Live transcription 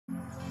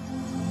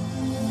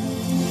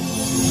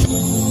Hello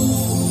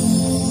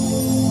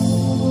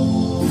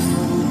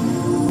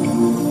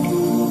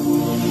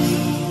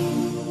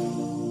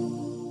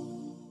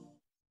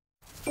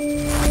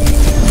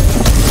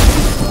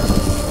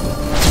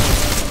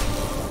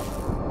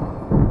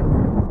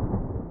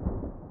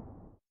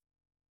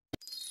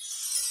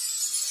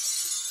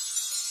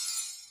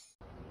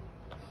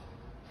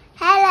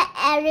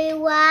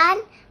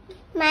everyone,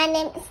 my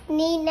name is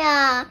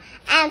Nina.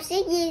 I'm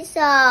 6 years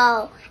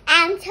old.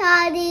 I'm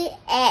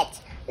 38,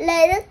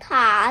 little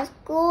thảo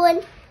school,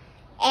 and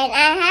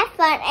I have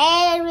fun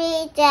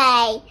every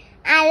day.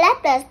 I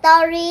love the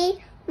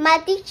story my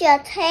teacher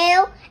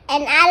tells,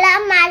 and I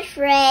love my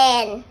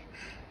friend.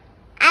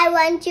 I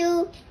want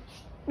to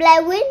play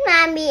with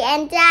mommy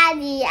and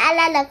daddy. I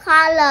like the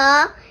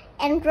color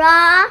and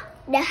draw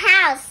the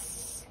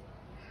house.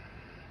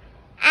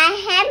 I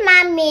have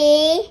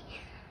mommy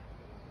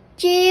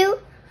to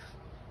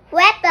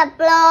wet the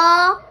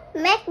floor,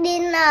 make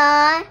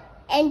dinner,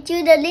 and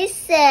do the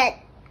dishes.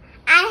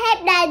 I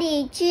have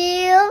daddy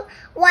to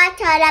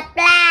water the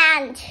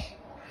plant.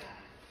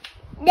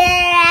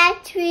 There are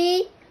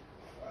 3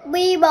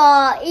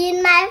 people in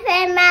my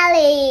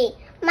family: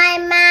 my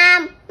mom,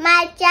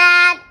 my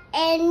dad,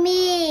 and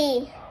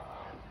me.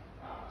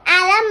 I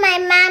love my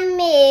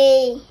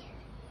mommy.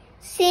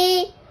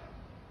 She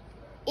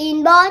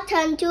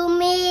important to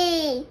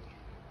me.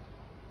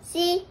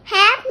 She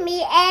helped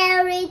me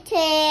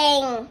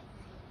everything.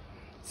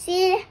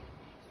 She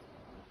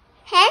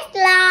has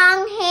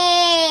long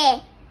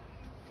hair.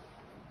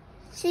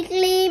 She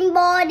clean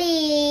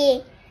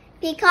body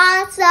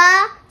because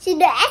she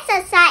do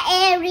exercise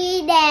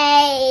every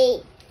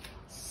day.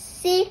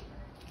 She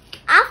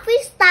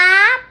office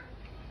staff.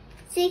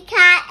 She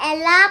kind and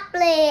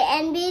lovely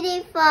and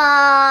beautiful.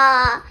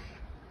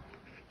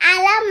 I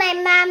love my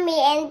mommy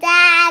and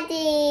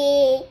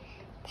daddy.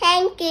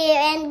 Thank you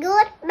and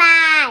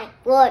goodbye.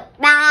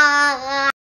 Goodbye.